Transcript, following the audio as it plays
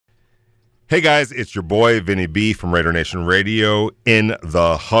Hey guys, it's your boy Vinny B from Raider Nation Radio in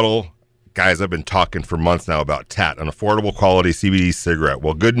the huddle. Guys, I've been talking for months now about TAT, an affordable quality CBD cigarette.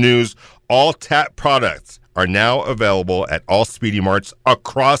 Well, good news, all TAT products are now available at all Speedy Marts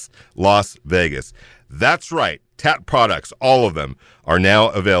across Las Vegas. That's right, TAT products, all of them, are now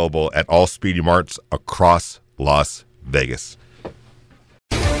available at all Speedy Marts across Las Vegas.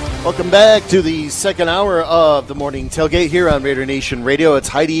 Welcome back to the second hour of the morning tailgate here on Raider Nation Radio. It's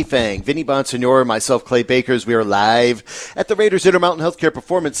Heidi Fang, Vinny Bonsignor, myself, Clay Bakers. We are live at the Raiders Intermountain Healthcare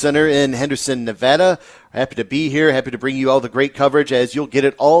Performance Center in Henderson, Nevada. Happy to be here. Happy to bring you all the great coverage as you'll get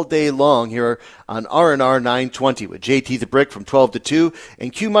it all day long here on R&R 920 with JT the Brick from 12 to 2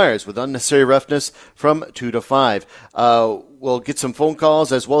 and Q Myers with Unnecessary Roughness from 2 to 5. We'll get some phone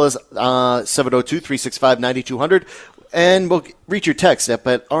calls as well as 702-365-9200. And we'll reach your text up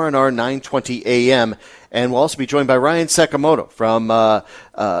at R&R 920 AM. And we'll also be joined by Ryan Sakamoto from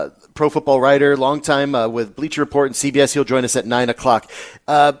Pro Football Writer, longtime with Bleacher Report and CBS. He'll join us at 9 o'clock.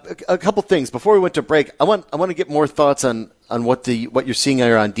 A couple things. Before we went to break, I want to get more thoughts on what you're seeing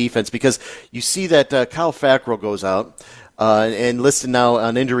here on defense, because you see that Kyle Fackrell goes out and listed now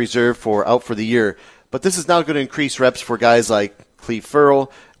on injury reserve out for the year. But this is now going to increase reps for guys like Cleve Ferrell,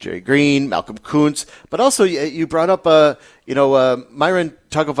 Jerry Green, Malcolm Kuntz, but also you brought up, Myron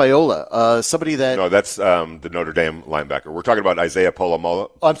Tagovailoa, somebody that... No, that's the Notre Dame linebacker. We're talking about Isaiah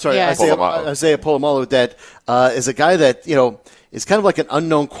Polamalu. Oh, I'm sorry, yeah. Isaiah Polamalu, that is a guy that, is kind of like an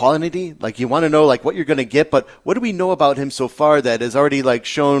unknown quantity. Like, you want to know, like, what you're going to get, but what do we know about him so far that has already, like,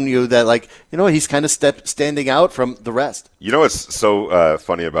 shown you that, like, he's kind of standing out from the rest? What's so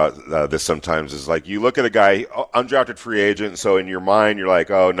funny about this sometimes is, like, you look at a guy, undrafted free agent, so in your mind you're like,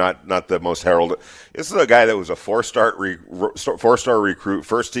 oh, not the most heralded. This is a guy that was a four-star recruit,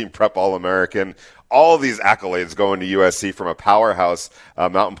 first-team prep All-American, all of these accolades going to USC from a powerhouse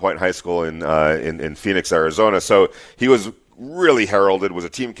Mountain Point High School in Phoenix, Arizona. So he was really heralded, was a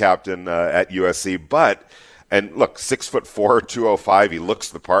team captain at USC, and look, 6'4", 205, he looks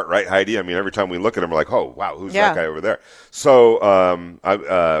the part, right, Heidi? I mean, every time we look at him, we're like, oh, wow, who's that guy over there? So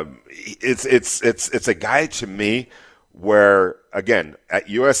it's a guy to me where, again, at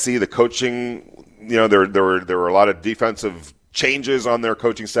USC, the coaching, there were a lot of defensive changes on their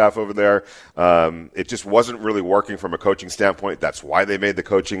coaching staff over there. It just wasn't really working from a coaching standpoint. That's why they made the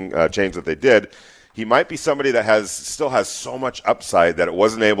coaching change that they did. He might be somebody that still has so much upside that it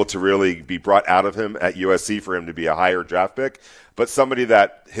wasn't able to really be brought out of him at USC for him to be a higher draft pick, but somebody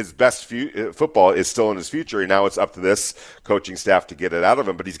that his best football is still in his future, and now it's up to this coaching staff to get it out of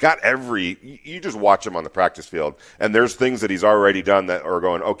him. But he's got you just watch him on the practice field, and there's things that he's already done that are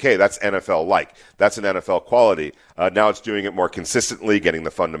going, okay, that's NFL-like. That's an NFL quality. Now it's doing it more consistently, getting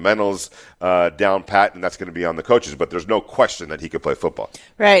the fundamentals down pat, and that's going to be on the coaches. But there's no question that he could play football.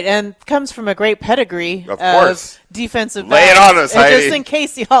 Right, and comes from a great pedigree of course. Defensive Lay backs. It on us, Heidi. Just in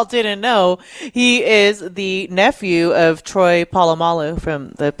case y'all didn't know, he is the nephew of Troy Polamalu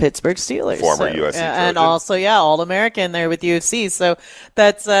from the Pittsburgh Steelers. Former USC and also, All-American there with UFC. So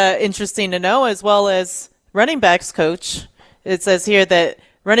that's interesting to know, as well as running backs coach. It says here that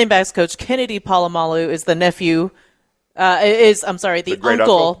running backs coach Kennedy Polamalu is the nephew the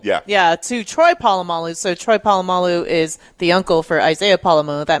uncle. Yeah, to Troy Polamalu. So Troy Polamalu is the uncle for Isaiah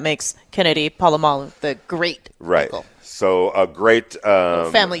Polamalu. That makes Kennedy Polamalu the great uncle. So a great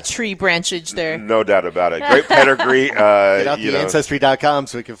family tree branchage there. No doubt about it. Great pedigree. Get out the Ancestry.com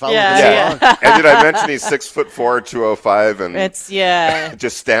so we can follow this along. And did I mention he's 6'4", 205, and it's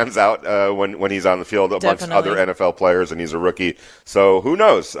just stands out when he's on the field amongst other NFL players, and he's a rookie. So who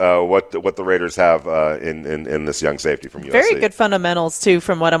knows what the Raiders have in this young safety from USC. Very good fundamentals too,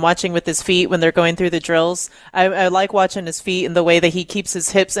 from what I'm watching with his feet when they're going through the drills. I like watching his feet and the way that he keeps his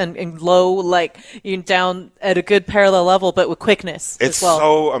hips and low, like down at a good parallel level, but with quickness as well. It's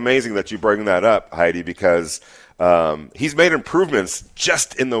so amazing that you bring that up, Heidi, because he's made improvements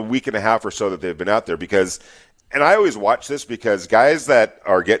just in the week and a half or so that they've been out there. And I always watch this because guys that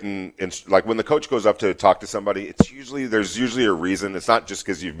are getting, like when the coach goes up to talk to somebody, there's usually a reason. It's not just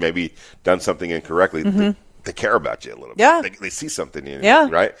because you've maybe done something incorrectly. Mm-hmm. They care about you a little bit. Yeah. They see something in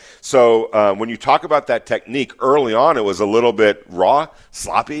you, right? So when you talk about that technique, early on it was a little bit raw,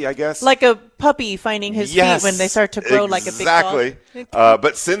 sloppy, I guess. Like a puppy finding his feet when they start to grow like a big dog. Exactly.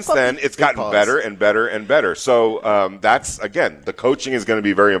 But since then, it's gotten better and better and better. So that's, again, the coaching is going to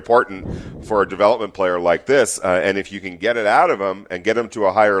be very important for a development player like this. And if you can get it out of him and get him to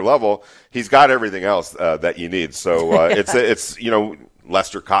a higher level, he's got everything else that you need. So it's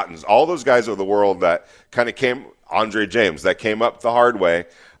Lester Cottons, all those guys of the world that kind of Andre James, that came up the hard way.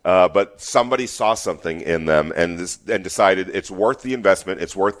 but somebody saw something in them and decided it's worth the investment.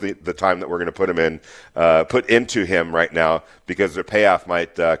 It's worth the time that we're going to put into him right now, because the payoff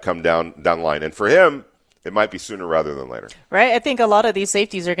might come down the line. And for him, it might be sooner rather than later. Right. I think a lot of these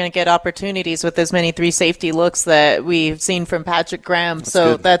safeties are going to get opportunities with as many 3 safety looks that we've seen from Patrick Graham.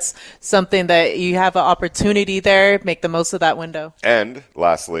 That's something that you have an opportunity there. Make the most of that window. And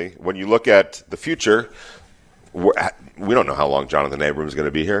lastly, when you look at the future, we don't know how long Jonathan Abram is going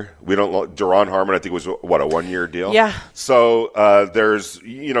to be here. We don't know. Duron Harmon, I think, was, a 1-year deal? Yeah. So there's,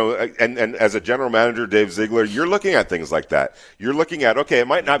 and as a general manager, Dave Ziegler, you're looking at things like that. You're looking at, okay, it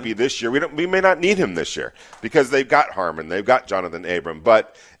might not be this year. We may not need him this year because they've got Harmon, they've got Jonathan Abram.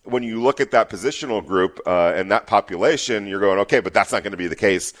 But when you look at that positional group and that population, you're going, okay, but that's not going to be the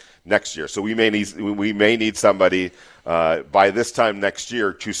case next year. So we may need somebody by this time next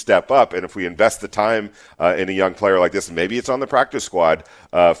year to step up. And if we invest the time in a young player like this, maybe it's on the practice squad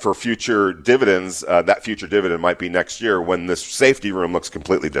for future dividends. That future dividend might be next year when this safety room looks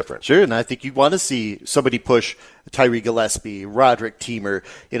completely different. Sure, and I think you want to see somebody push Tyree Gillespie, Roderick Teamer.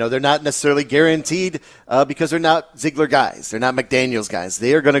 They're not necessarily guaranteed because they're not Ziegler guys. They're not McDaniels guys.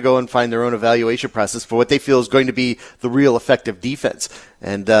 They are going to go and find their own evaluation process for what they feel is going to be the real effective defense.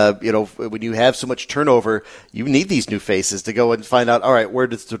 And, when you have so much turnover, you need these new faces to go and find out, all right, where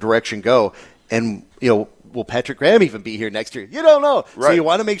does the direction go? And, will Patrick Graham even be here next year? You don't know. Right. So you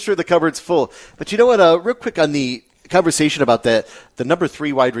want to make sure the cupboard's full. But you know what? Real quick on the conversation about the number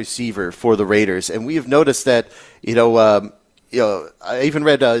 3 wide receiver for the Raiders. And we have noticed that, I even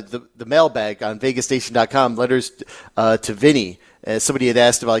read the mailbag on VegasStation.com, letters to Vinny. Somebody had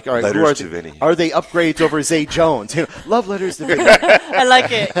asked about, all right, are they upgrades over Zay Jones? Love letters to Vinny. I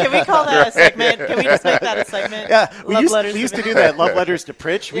like it. Can we call that a segment? Can we just make that a segment? Yeah, we used to do that. Love letters to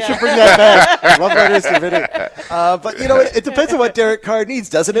Pritch. We should bring that back. Love letters to Vinny. But it depends on what Derek Carr needs,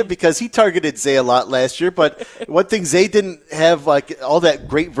 doesn't it? Because he targeted Zay a lot last year. But one thing, Zay didn't have all that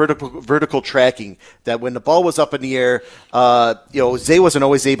great vertical tracking. That when the ball was up in the air, Zay wasn't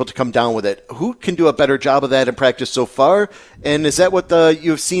always able to come down with it. Who can do a better job of that in practice so far? And is that what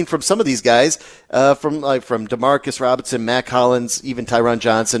you've seen from some of these guys, from Demarcus Robinson, Mac Hollins, even Tyron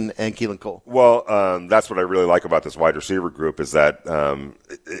Johnson, and Keelan Cole? Well, that's what I really like about this wide receiver group is that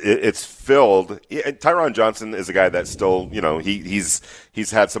it's filled. Tyron Johnson is a guy that still,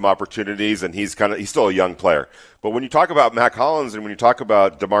 he's had some opportunities and he's still a young player. But when you talk about Mac Hollins and when you talk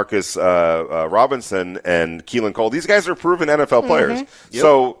about Demarcus Robinson and Keelan Cole, these guys are proven NFL players. Yep.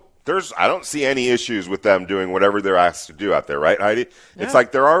 So I don't see any issues with them doing whatever they're asked to do out there, right, Heidi? Yeah. It's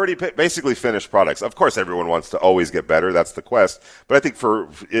like they're already basically finished products. Of course, everyone wants to always get better. That's the quest. But I think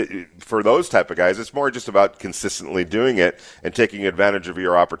for those type of guys, it's more just about consistently doing it and taking advantage of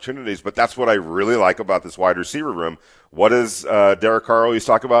your opportunities. But that's what I really like about this wide receiver room. What does Derek Carr always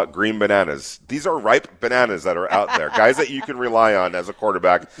talk about? Green bananas. These are ripe bananas that are out there. Guys that you can rely on as a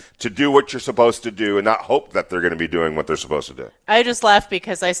quarterback to do what you're supposed to do and not hope that they're going to be doing what they're supposed to do. I just laugh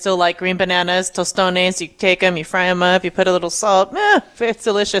because I still like green bananas, tostones. You take them, you fry them up, you put a little salt. It's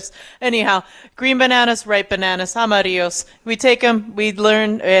delicious. Anyhow, green bananas, ripe bananas, amarillos. We take them, we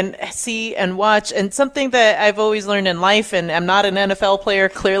learn and see and watch. And something that I've always learned in life, and I'm not an NFL player,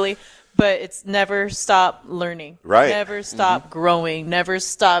 clearly, but it's never stop learning. Right. Never stop growing. Never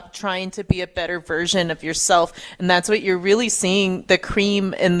stop trying to be a better version of yourself. And that's what you're really seeing, the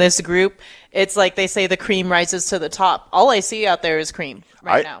cream in this group. It's like they say the cream rises to the top. All I see out there is cream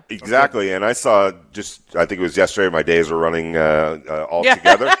right now. Exactly. And I saw I think it was yesterday, my days were running all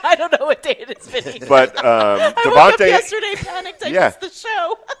together. I don't know what day it is, Vinny. But I woke up yesterday, panicked. I missed the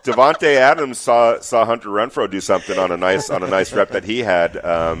show. Devontae Adams saw Hunter Renfrow do something on a nice rep that he had,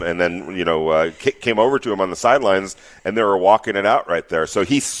 and then came over to him on the sidelines, and they were walking it out right there. So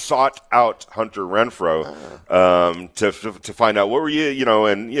he sought out Hunter Renfrow to find out what were you,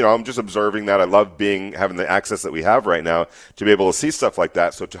 and I'm just observing that. I love having the access that we have right now to be able to see stuff like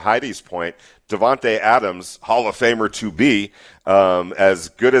that. So to Heidi's point, Devontae Adams, Hall of Famer to be, as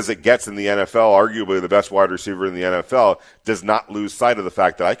good as it gets in the NFL, arguably the best wide receiver in the NFL, does not lose sight of the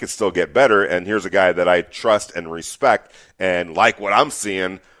fact that I could still get better. And here's a guy that I trust and respect and like what I'm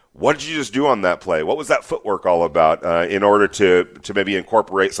seeing. What did you just do on that play? What was that footwork all about in order to maybe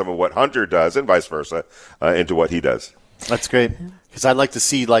incorporate some of what Hunter does and vice versa into what he does? That's great. Because I'd like to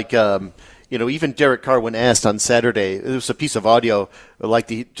see even Derek Carr, when asked on Saturday, it was a piece of audio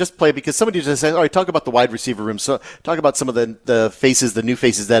like just play because somebody just said, all right, talk about the wide receiver room. So talk about some of the faces, the new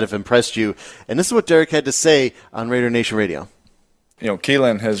faces that have impressed you. And this is what Derek had to say on Raider Nation Radio.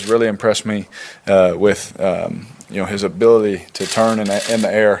 Keelan has really impressed me with his ability to turn in the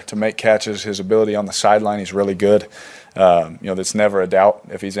air, to make catches, his ability on the sideline. He's really good. That's never a doubt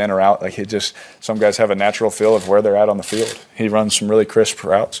if he's in or out. Like some guys have a natural feel of where they're at on the field. He runs some really crisp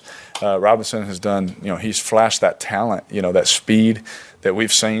routes. Robinson has done, he's flashed that talent, that speed that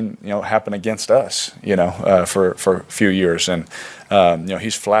we've seen, happen against us, for a few years. And,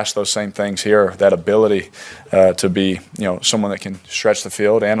 he's flashed those same things here, that ability to be, someone that can stretch the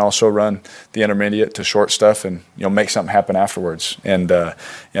field and also run the intermediate to short stuff and, make something happen afterwards. And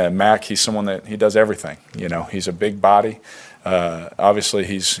Mac, he's someone that he does everything. He's a big body. Obviously,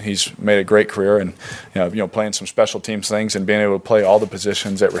 he's made a great career and playing some special teams things and being able to play all the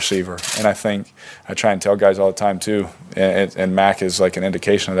positions at receiver. And I think I try and tell guys all the time too, and Mac is like an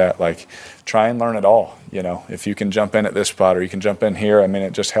indication of that. Like, try and learn it all. If you can jump in at this spot or you can jump in here,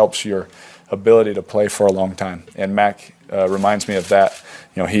 it just helps your ability to play for a long time. And Mac reminds me of that.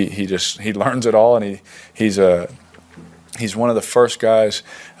 He learns it all, and he's one of the first guys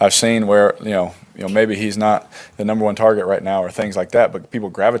I've seen where maybe he's not the number one target right now or things like that, but people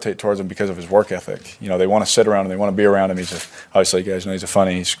gravitate towards him because of his work ethic. They want to sit around and they want to be around him. Obviously, you guys know he's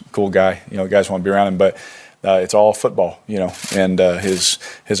he's a cool guy. Guys want to be around him, but it's all football, and his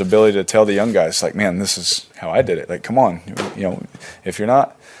ability to tell the young guys, like, man, this is how I did it. Like, come on, if you're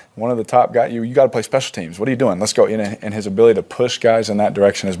not one of the top guys, you got to play special teams. What are you doing? Let's go. And his ability to push guys in that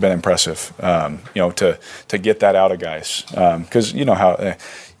direction has been impressive. To get that out of guys, because how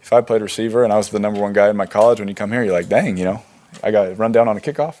if I played receiver and I was the number one guy in my college, when you come here, you're like, dang, I got to run down on a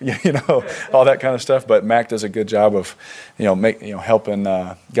kickoff, all that kind of stuff. But Mac does a good job of, helping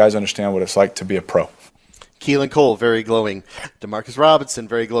guys understand what it's like to be a pro. Keelan Cole, very glowing. Demarcus Robinson,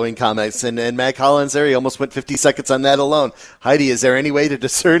 very glowing comments. And Mac Hollins there, he almost went 50 seconds on that alone. Heidi, is there any way to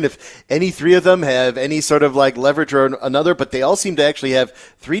discern if any three of them have any sort of like leverage or another? But they all seem to actually have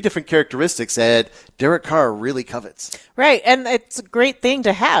three different characteristics that Derek Carr really covets. Right, and it's a great thing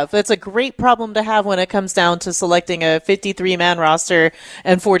to have. It's a great problem to have when it comes down to selecting a 53-man roster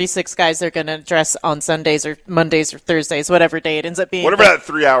and 46 guys they're going to dress on Sundays or Mondays or Thursdays, whatever day it ends up being. Whatever that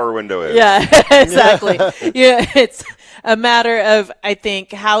 3-hour window is. Yeah, exactly. Yeah, it's a matter of, I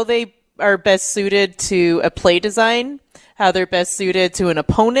think, how they are best suited to a play design, how they're best suited to an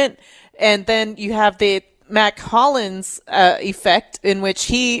opponent, and then you have the Mac Hollins effect, in which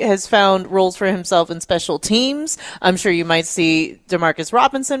he has found roles for himself in special teams. I'm sure you might see Demarcus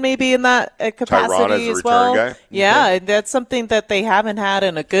Robinson maybe in that capacity as well. Guy. Yeah, okay. That's something that they haven't had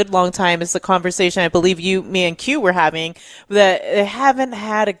in a good long time. It's a conversation I believe me and Q were having, that they haven't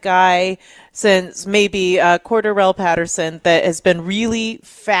had a guy since maybe Cordarrelle Patterson that has been really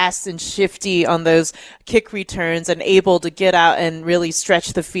fast and shifty on those kick returns and able to get out and really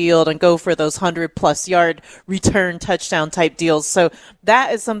stretch the field and go for those 100-plus yard return touchdown type deals. So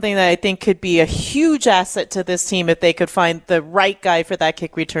that is something that I think could be a huge asset to this team if they could find the right guy for that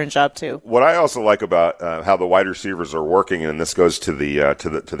kick return job too. What I also like about how the wide receivers are working, and this goes to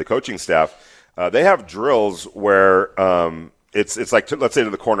the coaching staff, they have drills where it's like, let's say, to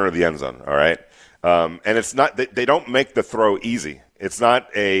the corner of the end zone, all right? And it's not, they don't make the throw easy. It's not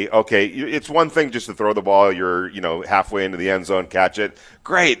it's one thing just to throw the ball, you're, halfway into the end zone, catch it.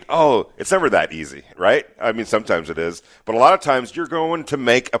 Great. Oh, it's never that easy, right? I mean, sometimes it is. But a lot of times you're going to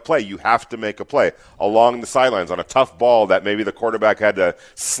make a play. You have to make a play along the sidelines on a tough ball that maybe the quarterback had to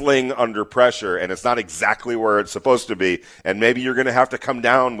sling under pressure, and it's not exactly where it's supposed to be. And maybe you're going to have to come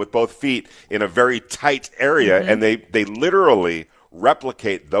down with both feet in a very tight area, and they literally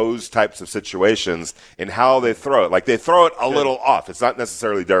replicate those types of situations in how they throw it. Like, they throw it a little off. It's not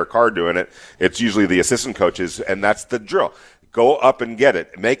necessarily Derek Carr doing it. It's usually the assistant coaches, and that's the drill. Go up and get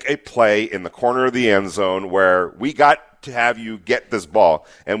it. Make a play in the corner of the end zone where we got to have you get this ball,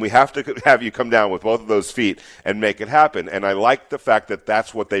 and we have to have you come down with both of those feet and make it happen. And I like the fact that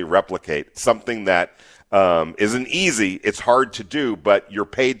that's what they replicate, something that isn't easy. It's hard to do, but you're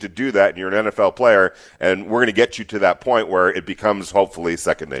paid to do that, and you're an NFL player, and we're going to get you to that point where it becomes, hopefully,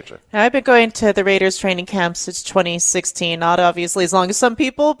 second nature. Now, I've been going to the Raiders training camps since 2016, not obviously as long as some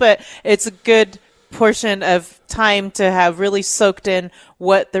people, but it's a good portion of time to have really soaked in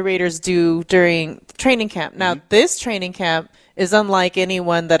what the Raiders do during training camp. Now, this training camp is unlike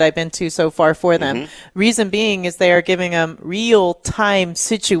anyone that I've been to so far for them. Reason being is they are giving them real-time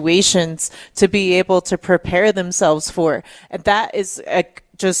situations to be able to prepare themselves for. And that is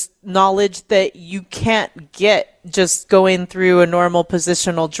just knowledge that you can't get just going through a normal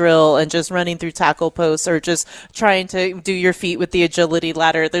positional drill and just running through tackle posts or just trying to do your feet with the agility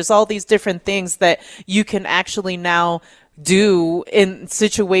ladder. There's all these different things that you can actually now do in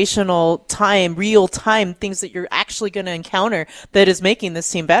situational time, real time, things that you're actually going to encounter that is making this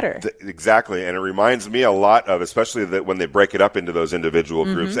team better. Exactly. And it reminds me a lot of, especially that when they break it up into those individual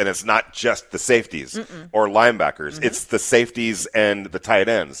groups, and it's not just the safeties or linebackers, it's the safeties and the tight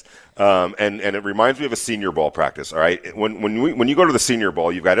ends. And it reminds me of a Senior Bowl practice. All right. When you go to the Senior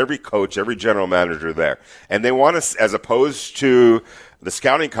Bowl, you've got every coach, every general manager there, and they want to, as opposed to the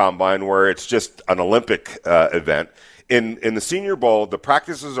scouting combine where it's just an Olympic event. In the Senior Bowl, the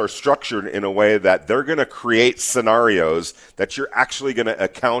practices are structured in a way that they're going to create scenarios that you're actually going to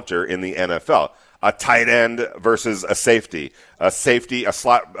encounter in the NFL. A tight end versus a safety, a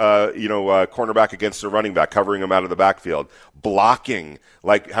slot, cornerback against a running back, covering him out of the backfield, blocking.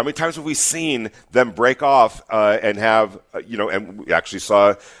 Like, how many times have we seen them break off and have, and we actually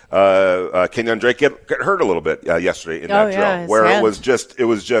saw Kenyon Drake get hurt a little bit yesterday in that drill, where it was just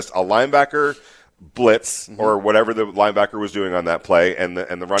a linebacker blitz or whatever the linebacker was doing on that play, and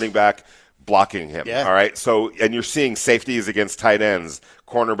the running back blocking him. Yeah. All right. So, and you're seeing safeties against tight ends,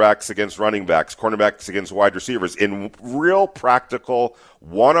 cornerbacks against running backs, cornerbacks against wide receivers in real practical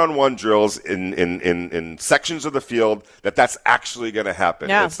one-on-one drills in sections of the field that's actually going to happen.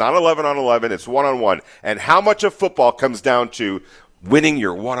 Yeah. It's not 11 on 11, it's one-on-one. And how much of football comes down to winning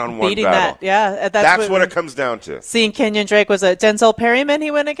your one-on-one beating battle. that. Yeah, that's what it comes down to. Seeing Kenyon Drake, was it Denzel Perryman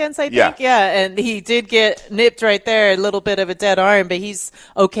he went against, I think? Yeah, and he did get nipped right there, a little bit of a dead arm, but he's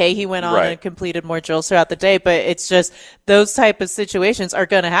okay. He went on and completed more drills throughout the day, but it's just those type of situations are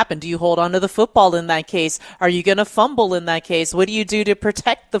going to happen. Do you hold on to the football in that case? Are you going to fumble in that case? What do you do to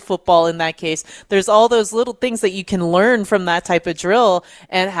protect the football in that case? There's all those little things that you can learn from that type of drill,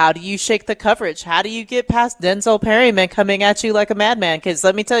 and how do you shake the coverage? How do you get past Denzel Perryman coming at you like a madman? Because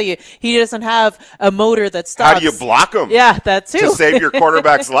let me tell you, he doesn't have a motor that stops. How do you block him? Yeah, that too. To save your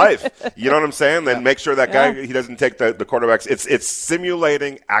quarterback's life. You know what I'm saying? Then make sure that guy, he doesn't take the quarterback's. It's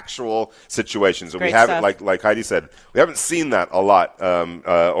simulating actual situations. And we haven't, like Heidi said, we haven't seen that a lot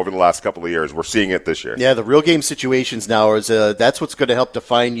over the last couple of years. We're seeing it this year. Yeah, the real game situations now is that's what's going to help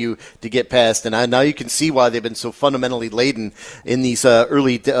define you to get past. And now you can see why they've been so fundamentally laden in these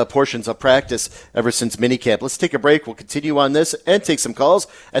early portions of practice ever since minicamp. Let's take a break. We'll continue on this and take some calls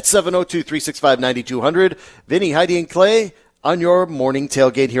at 702-365-9200. Vinny, Heidi, and Clay on your morning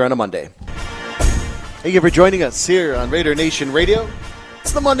tailgate here on a Monday. Thank you for joining us here on Raider Nation Radio.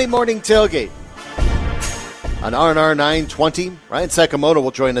 It's the Monday morning tailgate on R&R 920. Ryan Sakamoto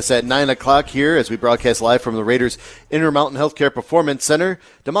will join us at 9 o'clock here as we broadcast live from the Raiders Intermountain Healthcare Performance Center.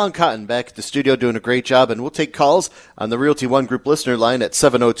 Damon Cotton back at the studio doing a great job, and we'll take calls on the Realty One Group listener line at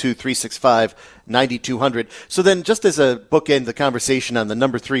 702-365-9200. So then, just as a bookend the conversation on the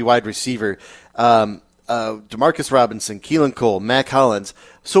number 3 wide receiver, Demarcus Robinson, Keelan Cole, Mac Hollins.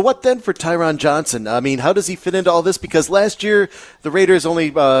 So what then for Tyron Johnson? I mean, how does he fit into all this? Because last year the Raiders only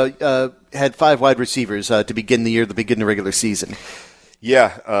had 5 wide receivers to begin the year, the beginning of the regular season.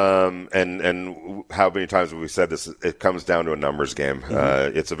 Yeah, and how many times have we said this? It comes down to a numbers game.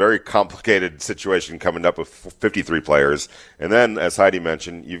 It's a very complicated situation coming up with 53 players, and then, as Heidi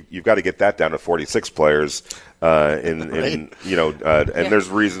mentioned, you've got to get that down to 46 players. And there's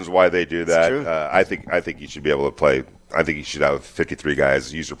reasons why they do that. I think you should be able to play. I think you should have 53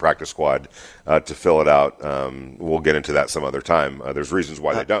 guys, use your practice squad to fill it out. We'll get into that some other time. There's reasons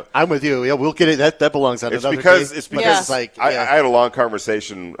why they don't. I'm with you. Yeah, we'll get it. That belongs on another day. It's because like, I had a long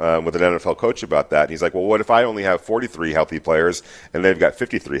conversation with an NFL coach about that. And he's like, well, what if I only have 43 healthy players and they've got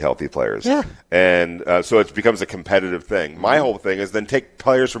 53 healthy players? Yeah. And so it becomes a competitive thing. My whole thing is then take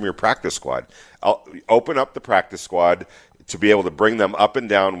players from your practice squad. I'll open up the practice squad to be able to bring them up and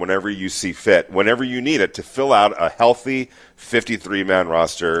down whenever you see fit, whenever you need it, to fill out a healthy 53-man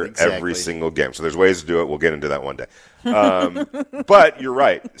roster every single game. So there's ways to do it. We'll get into that one day. But you're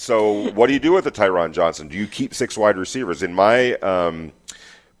right. So what do you do with the Tyron Johnson? Do you keep 6 wide receivers? In my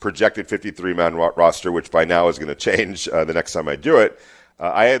projected 53-man roster, which by now is going to change the next time I do it,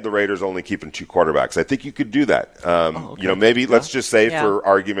 I had the Raiders only keeping 2 quarterbacks. I think you could do that. Maybe let's just say, for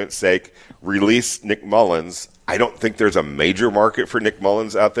argument's sake, release Nick Mullins. I don't think there's a major market for Nick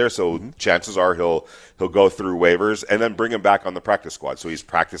Mullins out there, so chances are he'll go through waivers and then bring him back on the practice squad. So he's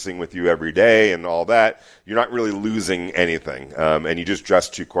practicing with you every day and all that. You're not really losing anything, and you just dress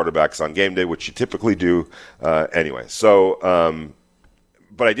 2 quarterbacks on game day, which you typically do anyway. So.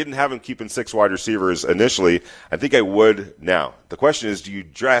 But I didn't have him keeping 6 wide receivers initially. I think I would now. The question is, do you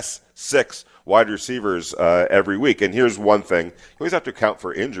dress 6 wide receivers every week? And here's one thing. You always have to account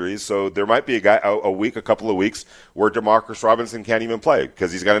for injuries. So there might be a couple of weeks where Demarcus Robinson can't even play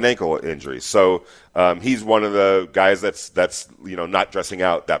because he's got an ankle injury. So he's one of the guys that's not dressing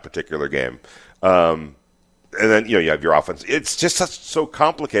out that particular game. And then, you have your offense. It's just so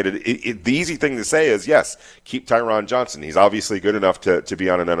complicated. The easy thing to say is, yes, keep Tyron Johnson. He's obviously good enough to be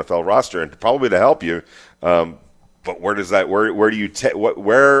on an NFL roster and probably to help you. But where do you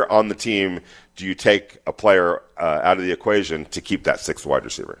where on the team do you take a player out of the equation to keep that sixth wide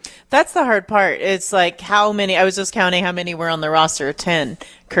receiver? That's the hard part. It's like how many, I was just counting how many were on the roster, 10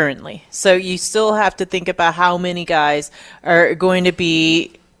 currently. So you still have to think about how many guys are going to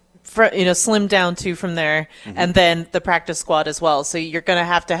be slimmed down to from there, and then the practice squad as well. So you're going to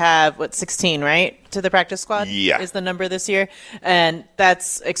have 16, right, to the practice squad? Yeah. Is the number this year. And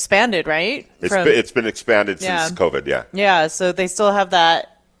that's expanded, right? It's been expanded since COVID, yeah. Yeah, so they still have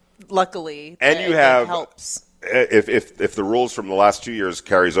that, luckily. And that you have, helps. If the rules from the last 2 years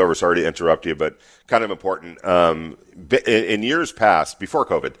carries over, sorry to interrupt you, but kind of important. In years past, before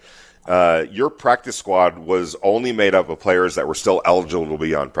COVID, your practice squad was only made up of players that were still eligible to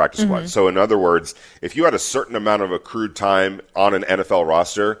be on practice squad. So in other words, if you had a certain amount of accrued time on an NFL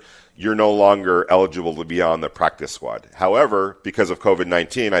roster, you're no longer eligible to be on the practice squad. However, because of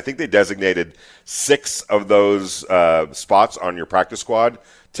COVID-19, I think they designated 6 of those spots on your practice squad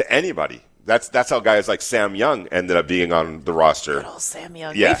to anybody. That's how guys like Sam Young ended up being on the roster. Good old Sam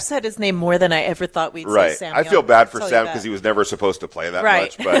Young. Yeah. We've said his name more than I ever thought we'd say Sam Young. I feel bad for I'll tell Sam you because that. he was never supposed to play that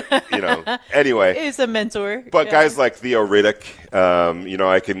Right. much. But, anyway. He's a mentor. But Yeah. guys like Theo Riddick,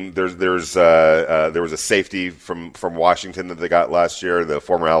 there was a safety from Washington that they got last year, the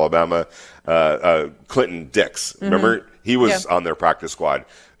former Alabama, Clinton Dix. Remember? He was on their practice squad.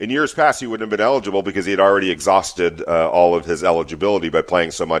 In years past, he wouldn't have been eligible because he had already exhausted all of his eligibility by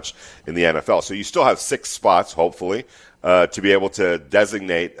playing so much in the NFL. So you still have 6 spots, hopefully, to be able to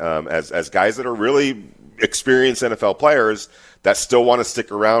designate as guys that are really experienced NFL players that still want to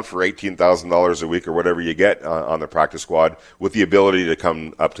stick around for $18,000 a week or whatever you get on the practice squad, with the ability to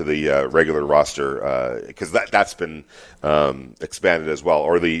come up to the regular roster, because that's been expanded as well,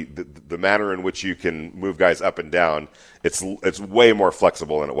 or the manner in which you can move guys up and down. It's way more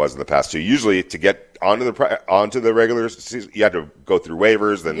flexible than it was in the past. So usually to get onto the regular season, you had to go through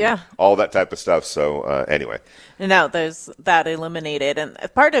waivers and all that type of stuff. So anyway. And now there's that eliminated. And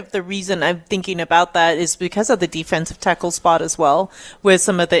part of the reason I'm thinking about that is because of the defensive tackle spot as well, with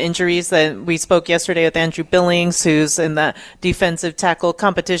some of the injuries that we spoke yesterday with Andrew Billings, who's in the defensive tackle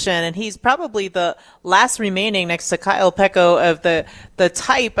competition. And he's probably the last remaining next to Kyle Pecco of the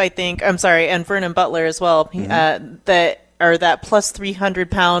type, I think. I'm sorry, and Vernon Butler as well, that are that plus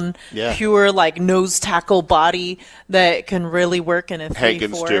 300-pound pure like nose tackle body that can really work in a 3-4.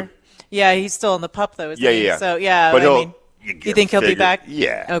 Hankins too. Yeah, he's still in the pup though, isn't he? Yeah. So yeah, But you think he'll be back?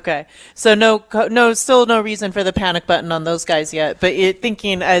 Yeah. Okay. So still no reason for the panic button on those guys yet. But you're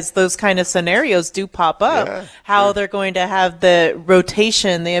thinking as those kind of scenarios do pop up, they're going to have the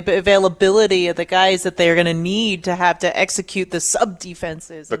rotation, the availability of the guys that they're going to need to have to execute the sub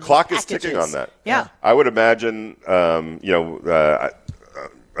defenses. The clock is ticking on that. Yeah. I would imagine. I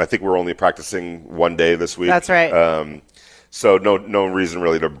think we're only practicing one day this week. That's right. So no reason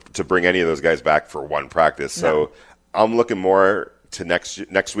really to bring any of those guys back for one practice. So I'm looking more to next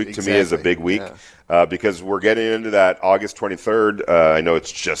week. To me is a big week because we're getting into that August 23rd. I know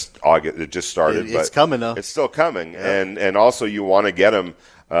it's just August; it just started, It's coming though. It's still coming, and also you want to get them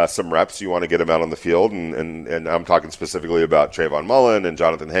some reps. You want to get them out on the field, and I'm talking specifically about Trayvon Mullen and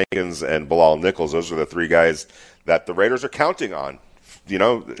Jonathan Hankins and Bilal Nichols. Those are the 3 guys that the Raiders are counting on.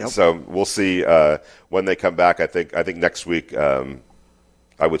 So we'll see when they come back. I think next week.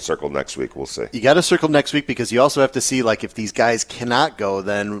 I would circle next week. We'll see. You got to circle next week because you also have to see like if these guys cannot go,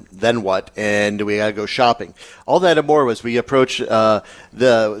 then what? And we got to go shopping. All that and more as we approach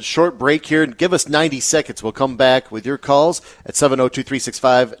the short break here. Give us 90 seconds. We'll come back with your calls at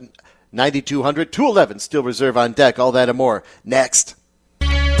 702-365-9200. 211 Steel Reserve on deck. All that and more next.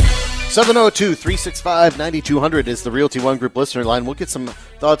 702-365-9200 is the Realty One Group listener line. We'll get some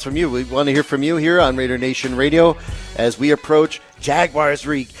thoughts from you. We want to hear from you here on Raider Nation Radio as we approach Jaguars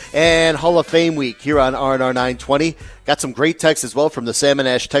Week and Hall of Fame Week here on R&R 920. Got some great texts as well from the Salmon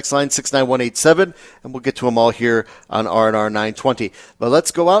Ash text line 69187, and we'll get to them all here on R&R 920. But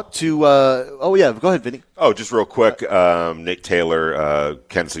let's go out to go ahead, Vinny. Oh, just real quick, Nate Taylor,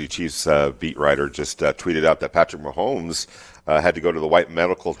 Kansas City Chiefs beat writer, just tweeted out that Patrick Mahomes had to go to the white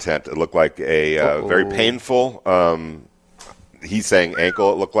medical tent. It looked like a very painful he's saying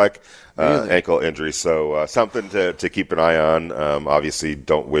ankle, it looked like. Ankle injury. So something to keep an eye on. Obviously,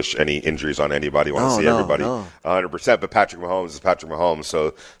 don't wish any injuries on anybody. Want to see everybody 100%. But Patrick Mahomes is Patrick Mahomes.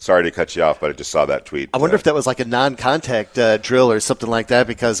 So sorry to cut you off, but I just saw that tweet. I wonder if that was like a non-contact drill or something like that,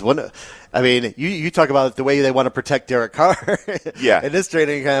 because you talk about the way they want to protect Derek Carr. Yeah. In this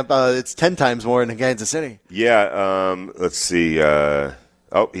training camp, it's 10 times more in Kansas City. Yeah. Let's see.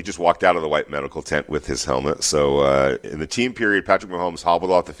 He just walked out of the white medical tent with his helmet. So in the team period, Patrick Mahomes hobbled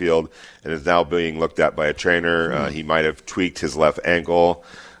off the field and is now being looked at by a trainer. He might have tweaked his left ankle.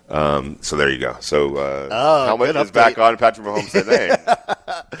 So there you go. So helmet is back on. Patrick Mahomes said, "Hey,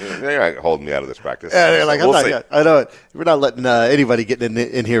 they're not holding me out of this practice." Yeah, they're like, so we'll see. I know it. We're not letting anybody get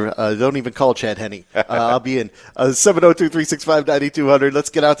in here. Don't even call Chad Henne. I'll be in 702-365-9200. Let's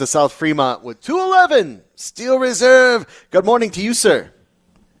get out to South Fremont with 211 Steel Reserve. Good morning to you, sir.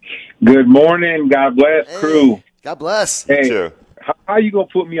 Good morning. God bless, crew. God bless. Hey, how you gonna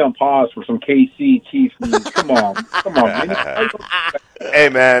put me on pause for some KC Chiefs news? Come on, man. Hey,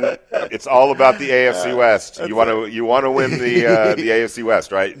 man, it's all about the AFC West. You want to win the AFC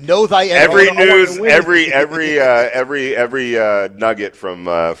West, right? Know thy enemy. Every news, every nugget from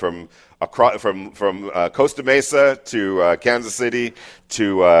Costa Mesa to Kansas City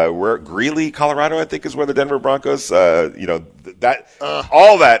to where Greeley, Colorado, I think is where the Denver Broncos. All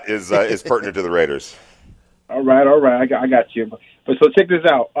that is pertinent to the Raiders. All right, I got you. But so check this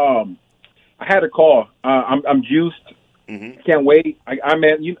out. I had a call. I'm juiced. Mm-hmm. Can't wait. I'm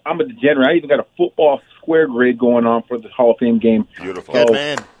a degenerate. I even got a football square grid going on for the Hall of Fame game. Beautiful. Good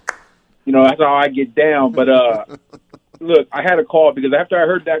man. That's how I get down. But look, I had a call because after I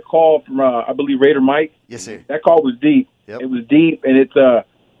heard that call from I believe Raider Mike. Yes, sir. That call was deep. Yep. It was deep, and it's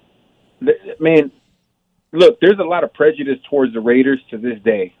man. Look, there's a lot of prejudice towards the Raiders to this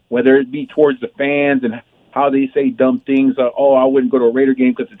day, whether it be towards the fans and how they say dumb things. I wouldn't go to a Raider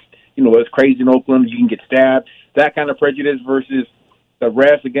game because it's crazy in Oakland. You can get stabbed. That kind of prejudice versus the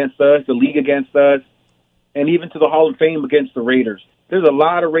refs against us, the league against us, and even to the Hall of Fame against the Raiders. There's a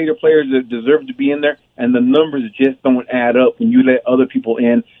lot of Raider players that deserve to be in there, and the numbers just don't add up when you let other people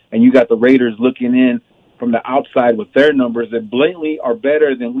in, and you got the Raiders looking in from the outside with their numbers that blatantly are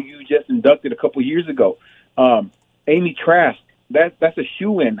better than who you just inducted a couple years ago. Amy Trask, that's a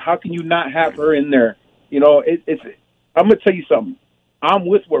shoe-in. How can you not have her in there? I'm going to tell you something. I'm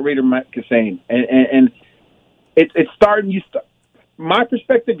with what Raider Mike is saying, and it's starting. My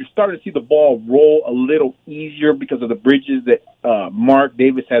perspective, you're starting to see the ball roll a little easier because of the bridges that Mark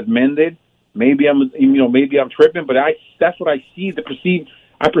Davis has mended. Maybe I'm tripping, but that's what I see.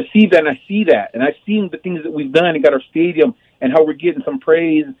 I perceive that, and I see that, and I've seen the things that we've done and got our stadium, and how we're getting some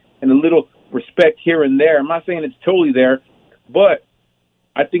praise and a little respect here and there. I'm not saying it's totally there, but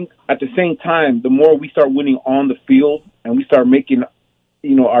I think at the same time, the more we start winning on the field and we start making,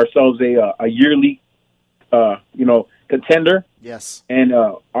 ourselves a yearly, contender. Yes. And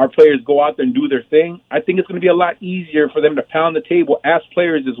our players go out there and do their thing. I think it's going to be a lot easier for them to pound the table as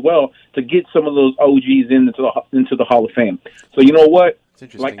players as well to get some of those OGs into the Hall of Fame. So you know what?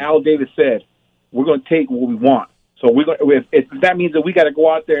 Like Al Davis said, we're going to take what we want. So we're going. If that means that we got to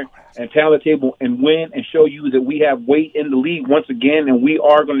go out there and pound the table and win and show you that we have weight in the league once again, and we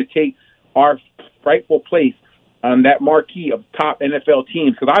are going to take our rightful place on that marquee of top NFL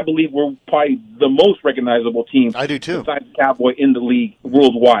teams, because I believe we're probably the most recognizable team. I do too. Besides the Cowboy in the league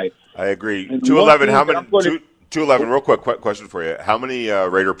worldwide. I agree. 211. How many? 211. Real quick question for you. How many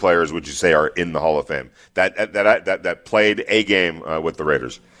Raider players would you say are in the Hall of Fame that played a game with the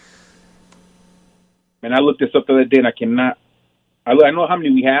Raiders? And I looked this up the other day, and I cannot. I know how many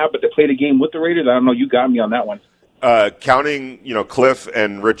we have, but they played a game with the Raiders. I don't know. You got me on that one. Counting, Cliff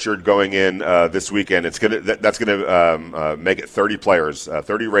and Richard going in this weekend, that's gonna make it 30 players,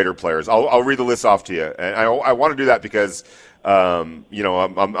 30 Raider players. I'll read the list off to you, and I want to do that because I'm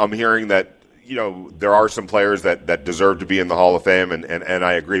hearing that there are some players that deserve to be in the Hall of Fame, and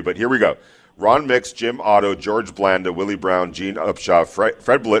I agree. But here we go: Ron Mix, Jim Otto, George Blanda, Willie Brown, Gene Upshaw,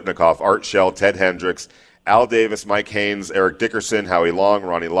 Fred Biletnikoff, Art Shell, Ted Hendricks, Al Davis, Mike Haynes, Eric Dickerson, Howie Long,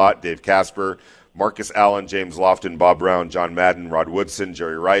 Ronnie Lott, Dave Casper, Marcus Allen, James Lofton, Bob Brown, John Madden, Rod Woodson,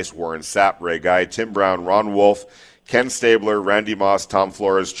 Jerry Rice, Warren Sapp, Ray Guy, Tim Brown, Ron Wolf, Ken Stabler, Randy Moss, Tom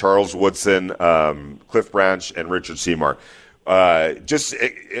Flores, Charles Woodson, Cliff Branch, and Richard Seymour. Just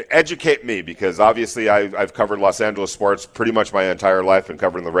educate me, because obviously I've covered Los Angeles sports pretty much my entire life and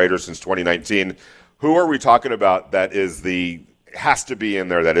covering the Raiders since 2019. Who are we talking about that has to be in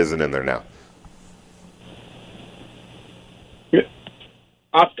there that isn't in there now?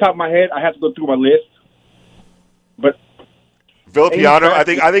 Off the top of my head, I have to go through my list. But Villapiano. I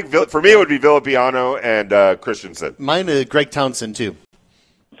think for me it would be Villapiano and Christensen. Mine is Greg Townsend too.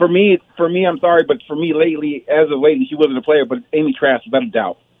 For me, I'm sorry, but for me lately, as of lately, she wasn't a player, but Amy Trask, without a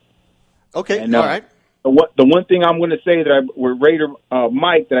doubt. Okay, and, all right. The one thing I'm going to say that with Raider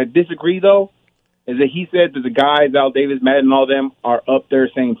Mike that I disagree though is that he said that the guys, Al Davis, Madden, and all them are up there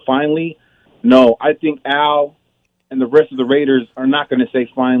saying finally. No, I think Al and the rest of the Raiders are not going to say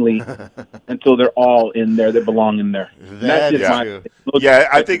finally until they're all in there. They belong in there. That's just true. Yeah,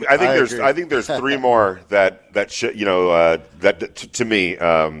 I think there's three more that should, that to me,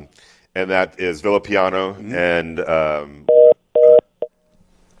 and that is Villapiano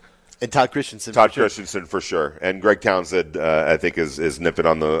and Todd Christensen. Christensen for sure, and Greg Townsend I think is nipping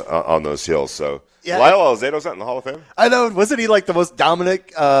on those heels. So yeah. Lyle Alzado's not in the Hall of Fame. I know, wasn't he like the most dominant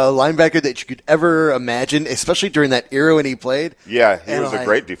linebacker that you could ever imagine, especially during that era when he played? Yeah, he was a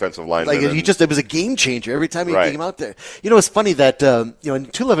great defensive lineman. Like it was a game changer every time he came out there. It's funny that and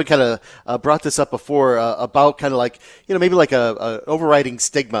 211 kind of brought this up before about kind of like maybe like a overriding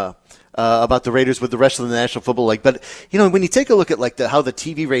stigma. About the Raiders with the rest of the National Football League. But, when you take a look at how the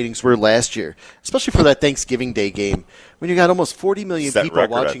TV ratings were last year, especially for that Thanksgiving Day game, when you got almost 40 million people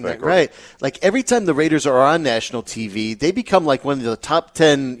watching that, right? Like every time the Raiders are on national TV, they become like one of the top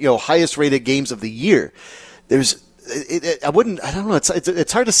 10, highest rated games of the year. I don't know.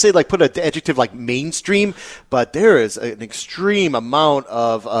 It's hard to say, like, put an adjective like mainstream, but there is an extreme amount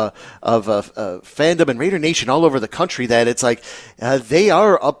of fandom and Raider Nation all over the country that it's like they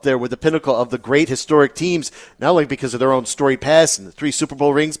are up there with the pinnacle of the great historic teams, not only because of their own storied past and the 3 Super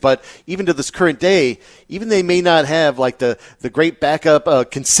Bowl rings, but even to this current day, even they may not have like the great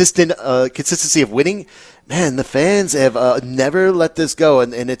backup consistency of winning. Man, the fans have never let this go,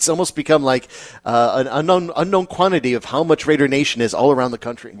 and it's almost become like an unknown quantity of how much Raider Nation is all around the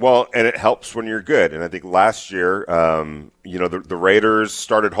country. Well, and it helps when you're good. And I think last year, the Raiders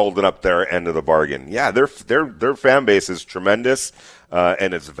started holding up their end of the bargain. Yeah, their fan base is tremendous,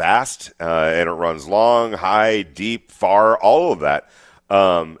 and it's vast, and it runs long, high, deep, far, all of that.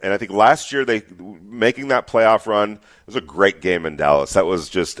 And I think last year making that playoff run was a great game in Dallas. That was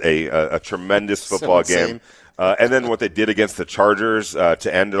just a tremendous football game. And then what they did against the Chargers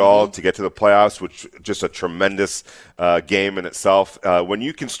to end it all, to get to the playoffs, which just a tremendous game in itself. When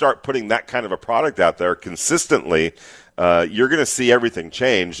you can start putting that kind of a product out there consistently, you're going to see everything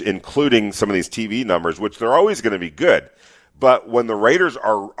change, including some of these TV numbers, which they're always going to be good. But when the Raiders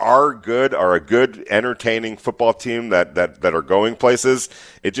are a good, entertaining football team that are going places,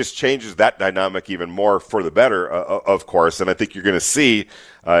 it just changes that dynamic even more for the better, of course. And I think you're going to see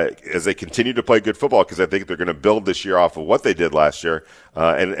as they continue to play good football, because I think they're going to build this year off of what they did last year,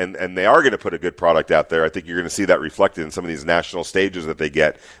 and they are going to put a good product out there. I think you're going to see that reflected in some of these national stages that they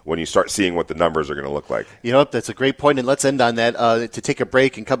get when you start seeing what the numbers are going to look like. That's a great point, and let's end on that to take a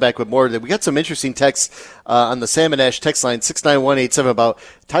break and come back with more. We got some interesting texts on the Salmon Ash text line 69187 about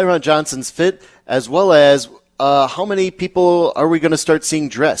Tyron Johnson's fit, as well as how many people are we going to start seeing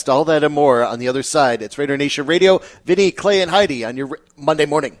dressed? All that and more on the other side. It's Raider Nation Radio. Vinny, Clay, and Heidi on your Monday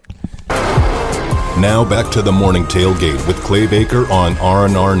morning. Now back to the morning tailgate with Clay Baker on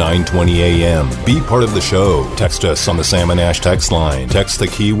RNR 920 AM. Be part of the show. Text us on the Salmon Ash text line. Text the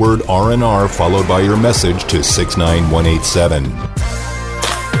keyword RNR followed by your message to 69187.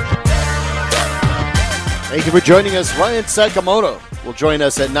 Thank you for joining us. Ryan Sakamoto will join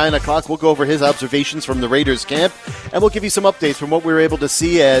us at 9 o'clock. We'll go over his observations from the Raiders camp, and we'll give you some updates from what we were able to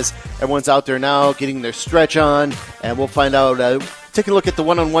see as everyone's out there now getting their stretch on, and we'll find out, take a look at the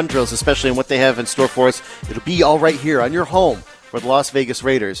one-on-one drills, especially and what they have in store for us. It'll be all right here on your home for the Las Vegas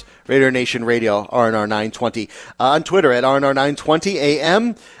Raiders. Raider Nation Radio, RNR 920. On Twitter at RNR 920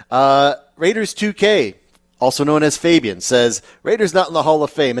 AM. Raiders 2K. Also known as Fabian, says, Raiders not in the Hall of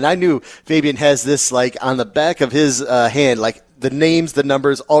Fame. And I knew Fabian has this like on the back of his hand, like the names, the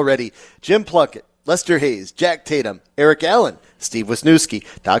numbers already. Jim Plunkett, Lester Hayes, Jack Tatum, Eric Allen, Steve Wisniewski,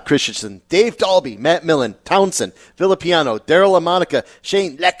 Todd Christensen, Dave Dalby, Matt Millen, Townsend, Villapiano, Daryl LaMonica,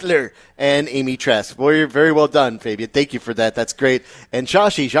 Shane Leckler, and Amy Trask. Boy, very well done, Fabian. Thank you for that. That's great. And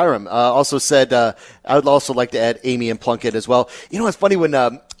Shashi Jaram also said, I would also like to add Amy and Plunkett as well. It's funny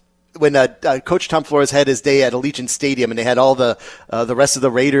when Coach Tom Flores had his day at Allegiant Stadium and they had all the rest of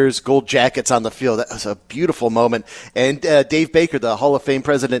the Raiders gold jackets on the field. That was a beautiful moment. And Dave Baker, the Hall of Fame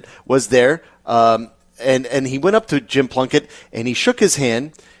president, was there. And he went up to Jim Plunkett and he shook his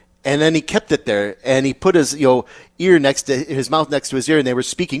hand. And then he kept it there, and he put his his mouth next to his ear, and they were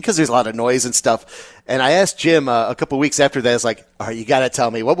speaking because there's a lot of noise and stuff. And I asked Jim a couple weeks after that, I was like, all right, you got to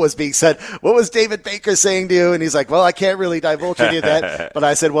tell me what was being said. What was David Baker saying to you? And he's like, well, I can't really divulge any of that. But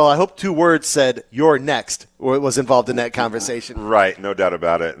I said, well, I hope 2 words said, you're next, or it was involved in that conversation. Right, no doubt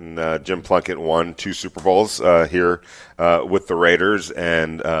about it. And Jim Plunkett won 2 Super Bowls here with the Raiders.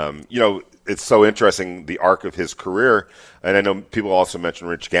 And, it's so interesting, the arc of his career. And I know people also mentioned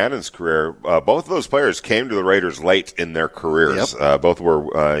Rich Gannon's career. Both of those players came to the Raiders late in their careers. Yep. Both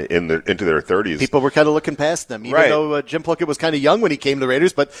were into their 30s. People were kind of looking past them, even though Jim Plunkett was kind of young when he came to the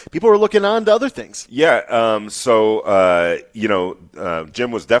Raiders, but people were looking on to other things. Yeah, Jim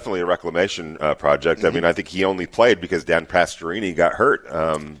was definitely a reclamation project. Mm-hmm. I mean, I think he only played because Dan Pastorini got hurt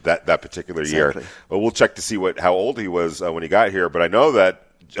that particular year. But we'll check to see how old he was when he got here. But I know that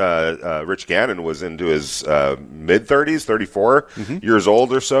Rich Gannon was into his mid-30s, 34 years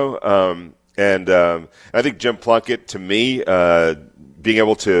old or so. I think Jim Plunkett, to me, being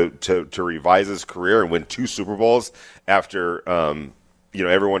able to revise his career and win 2 Super Bowls after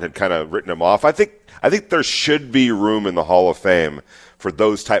everyone had kind of written him off, I think there should be room in the Hall of Fame for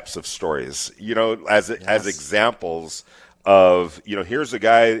those types of stories. As examples of, here's a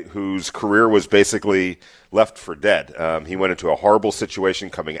guy whose career was basically left for dead. He went into a horrible situation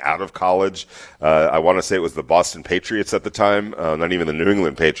coming out of college. I want to say it was the Boston Patriots at the time, not even the New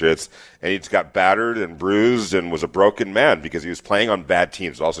England Patriots. And he just got battered and bruised and was a broken man because he was playing on bad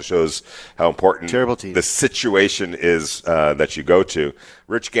teams. It also shows how important the situation is that you go to.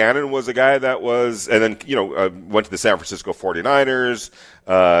 Rich Gannon was a guy that was, and then, went to the San Francisco 49ers,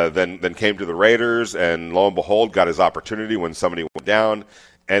 then came to the Raiders, and lo and behold, got his opportunity when somebody went down,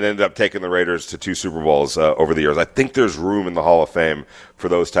 and ended up taking the Raiders to 2 Super Bowls over the years. I think there's room in the Hall of Fame for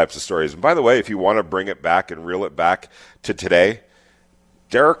those types of stories. And by the way, if you want to bring it back and reel it back to today,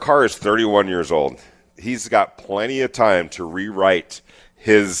 Derek Carr is 31 years old. He's got plenty of time to rewrite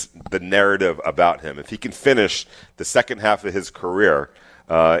the narrative about him. If he can finish the second half of his career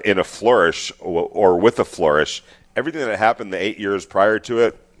in a flourish or with a flourish, everything that happened the 8 years prior to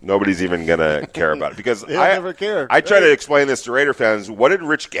it, nobody's even going to care about it. Because I never care. I try to explain this to Raider fans. What did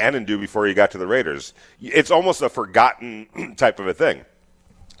Rich Gannon do before he got to the Raiders? It's almost a forgotten type of a thing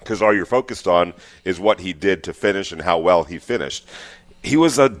because all you're focused on is what he did to finish and how well he finished. He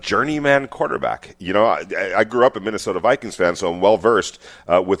was a journeyman quarterback. I grew up a Minnesota Vikings fan, so I'm well-versed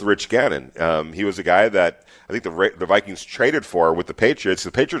with Rich Gannon. He was a guy that I think the Vikings traded for with the Patriots.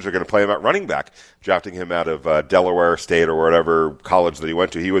 The Patriots are going to play him at running back, drafting him out of Delaware State or whatever college that he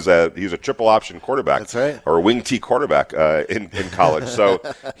went to. He was a triple option quarterback. That's right. Or a wing T quarterback in college. So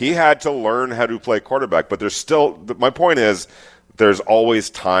he had to learn how to play quarterback. But there's still – my point is there's always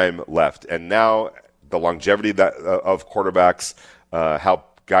time left. And now the longevity of quarterbacks – how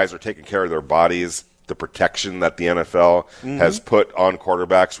guys are taking care of their bodies, the protection that the NFL has put on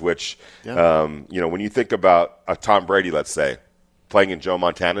quarterbacks, which, when you think about a Tom Brady, let's say, playing in Joe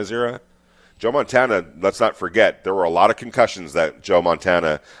Montana's era, Joe Montana, let's not forget, there were a lot of concussions that Joe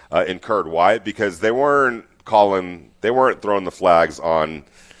Montana incurred. Why? Because they weren't throwing the flags on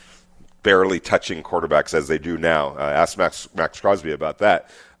barely touching quarterbacks as they do now. Ask Max Crosby about that.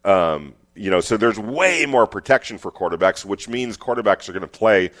 So there's way more protection for quarterbacks, which means quarterbacks are going to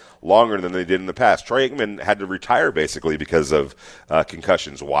play longer than they did in the past. Troy Aikman had to retire basically because of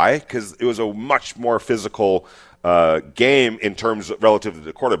concussions. Why? Because it was a much more physical game in terms relative to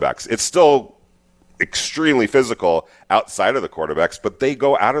the quarterbacks. It's still extremely physical outside of the quarterbacks, but they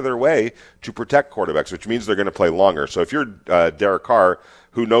go out of their way to protect quarterbacks, which means they're going to play longer. So if you're Derek Carr,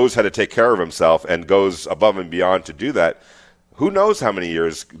 who knows how to take care of himself and goes above and beyond to do that, who knows how many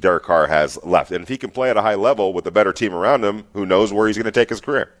years Derek Carr has left? And if he can play at a high level with a better team around him, who knows where he's going to take his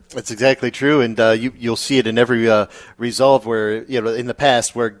career? That's exactly true, and you'll see it in every resolve where, in the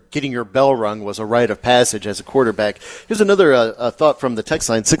past, where getting your bell rung was a rite of passage as a quarterback. Here's another thought from the text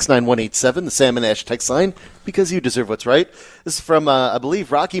line, 69187, the Salmon Ash text line, because you deserve what's right. This is from, I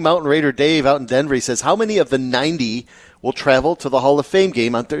believe, Rocky Mountain Raider Dave out in Denver. He says, how many of the 90 will travel to the Hall of Fame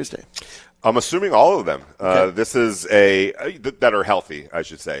game on Thursday? I'm assuming all of them. Okay. This is that are healthy, I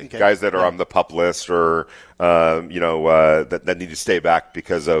should say. Okay. Guys that are on the PUP list or that need to stay back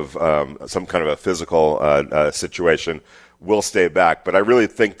because of some kind of a physical situation will stay back. But I really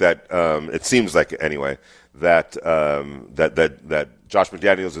think that it seems like anyway that Josh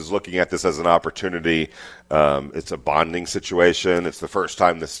McDaniels is looking at this as an opportunity. It's a bonding situation. It's the first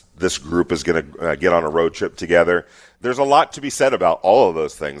time this group is going to get on a road trip together. There's a lot to be said about all of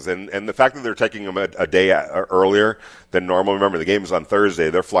those things, and the fact that they're taking them a day earlier than normal. Remember, the game is on Thursday.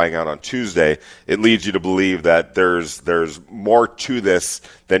 They're flying out on Tuesday. It leads you to believe that there's more to this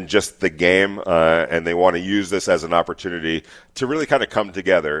than just the game, and they want to use this as an opportunity to really kind of come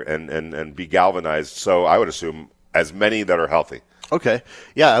together and be galvanized. So I would assume as many that are healthy. Okay.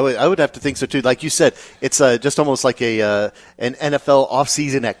 Yeah, I would have to think so too. Like you said, it's just almost like an NFL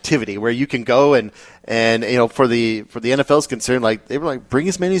off-season activity where you can go and for the NFL's concerned, like they were like, bring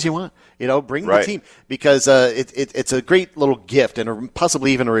as many as you want. Bring the team, because it's a great little gift and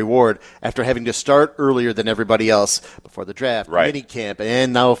possibly even a reward after having to start earlier than everybody else before the draft, mini camp,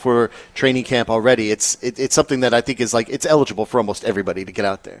 and now for training camp already. It's something that I think is like it's eligible for almost everybody to get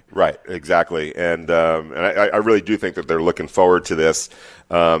out there. Right, exactly, and I really do think that they're looking forward to this.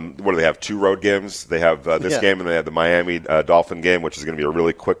 What do they have? 2 road games. They have this game, and they have the Miami Dolphin game, which is going to be a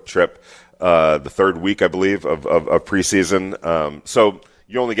really quick trip. The 3rd week, I believe, of preseason. So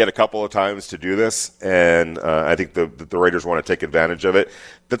you only get a couple of times to do this, and I think the Raiders want to take advantage of it.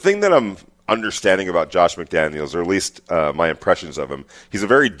 The thing that I'm understanding about Josh McDaniels, or at least my impressions of him, he's a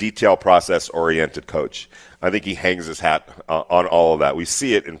very detail process-oriented coach. I think he hangs his hat on all of that. We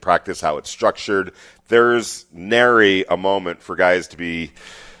see it in practice, how it's structured. There's nary a moment for guys to be,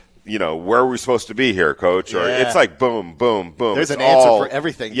 where are we supposed to be here, coach? Or it's like boom, boom, boom. There's an answer for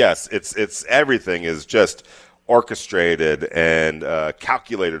everything. Yes, it's everything is just orchestrated and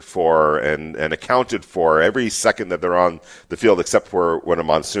calculated for and accounted for every second that they're on the field, except for when a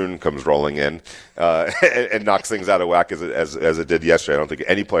monsoon comes rolling in and knocks things out of whack as it did yesterday. I don't think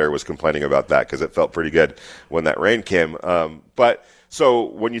any player was complaining about that because it felt pretty good when that rain came. But so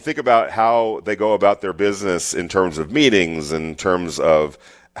when you think about how they go about their business in terms of meetings, in terms of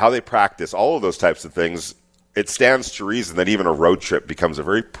how they practice, all of those types of things, it stands to reason that even a road trip becomes a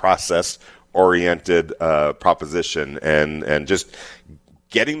very process-oriented proposition, and just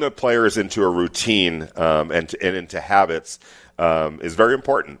getting the players into a routine and into habits is very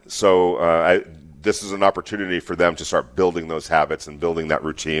important. So this is an opportunity for them to start building those habits and building that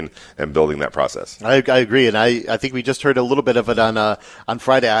routine and building that process. I agree, and I think we just heard a little bit of it on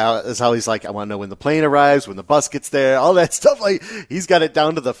Friday. Is how he's like, I want to know when the plane arrives, when the bus gets there, all that stuff. Like he's got it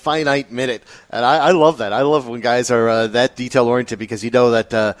down to the finite minute, and I love that. I love when guys are that detail oriented, because you know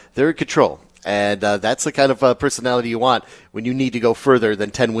that they're in control. And that's the kind of personality you want when you need to go further than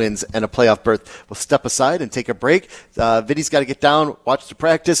 10 wins and a playoff berth. We'll step aside and take a break. Vinny's got to get down, watch the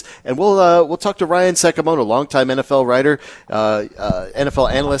practice, and we'll talk to Ryan Sakamoto, longtime NFL writer,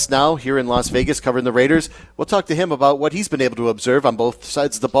 NFL analyst now here in Las Vegas covering the Raiders. We'll talk to him about what he's been able to observe on both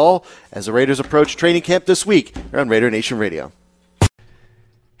sides of the ball as the Raiders approach training camp this week here on Raider Nation Radio.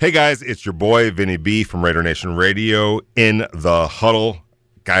 Hey guys, it's your boy Vinny B from Raider Nation Radio in the huddle.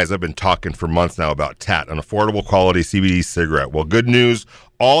 Guys, I've been talking for months now about TAT, an affordable quality CBD cigarette. Well, good news,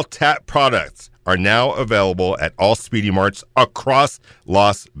 all TAT products are now available at all Speedy Marts across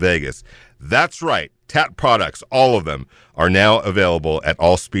Las Vegas. That's right, TAT products, all of them, are now available at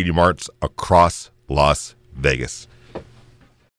all Speedy Marts across Las Vegas.